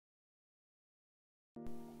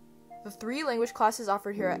The three language classes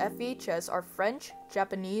offered here at FVHS are French,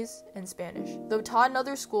 Japanese, and Spanish. Though taught in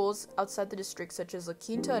other schools outside the district such as La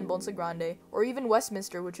Quinta and Bonsa Grande, or even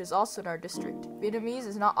Westminster, which is also in our district, Vietnamese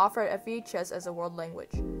is not offered at FVHS as a world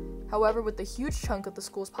language. However, with the huge chunk of the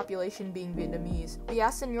school's population being Vietnamese, we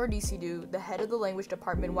asked Senor DCDU, the head of the language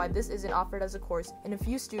department, why this isn't offered as a course and a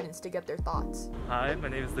few students to get their thoughts. Hi, my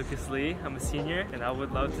name is Lucas Lee. I'm a senior and I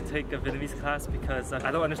would love to take a Vietnamese class because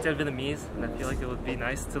I don't understand Vietnamese and I feel like it would be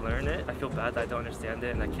nice to learn it. I feel bad that I don't understand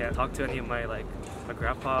it and I can't talk to any of my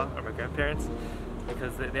grandpa or my grandparents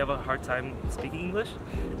because they have a hard time speaking English,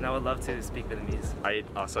 and I would love to speak Vietnamese. I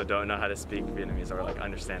also don't know how to speak Vietnamese or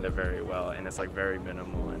understand it very well, and it's very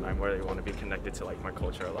minimal, and I really want to be connected to my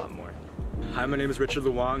culture a lot more. Hi, my name is Richard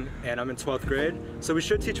Luong, and I'm in 12th grade. So we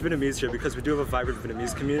should teach Vietnamese here because we do have a vibrant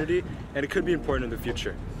Vietnamese community, and it could be important in the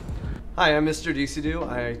future. Hi, I'm Mr. DCDU.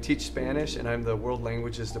 I teach Spanish, and I'm the World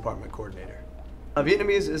Languages Department Coordinator.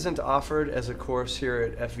 Vietnamese isn't offered as a course here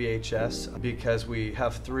at FVHS because we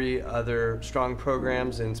have three other strong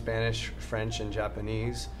programs in Spanish, French, and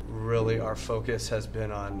Japanese. Really, our focus has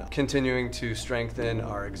been on continuing to strengthen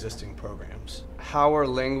our existing programs. How are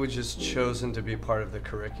languages chosen to be part of the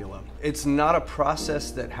curriculum? It's not a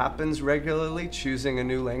process that happens regularly, choosing a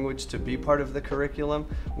new language to be part of the curriculum.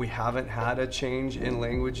 We haven't had a change in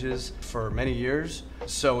languages for many years,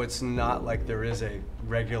 so it's not like there is a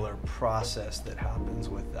regular process that happens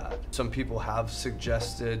with that. Some people have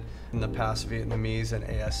suggested in the past Vietnamese and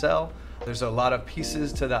ASL. There's a lot of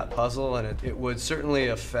pieces to that puzzle, and it would certainly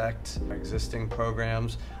affect our existing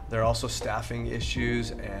programs. There are also staffing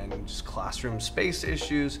issues and just classroom space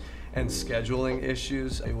issues and scheduling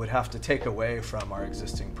issues. It would have to take away from our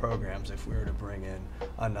existing programs if we were to bring in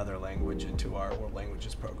another language into our World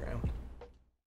Languages program.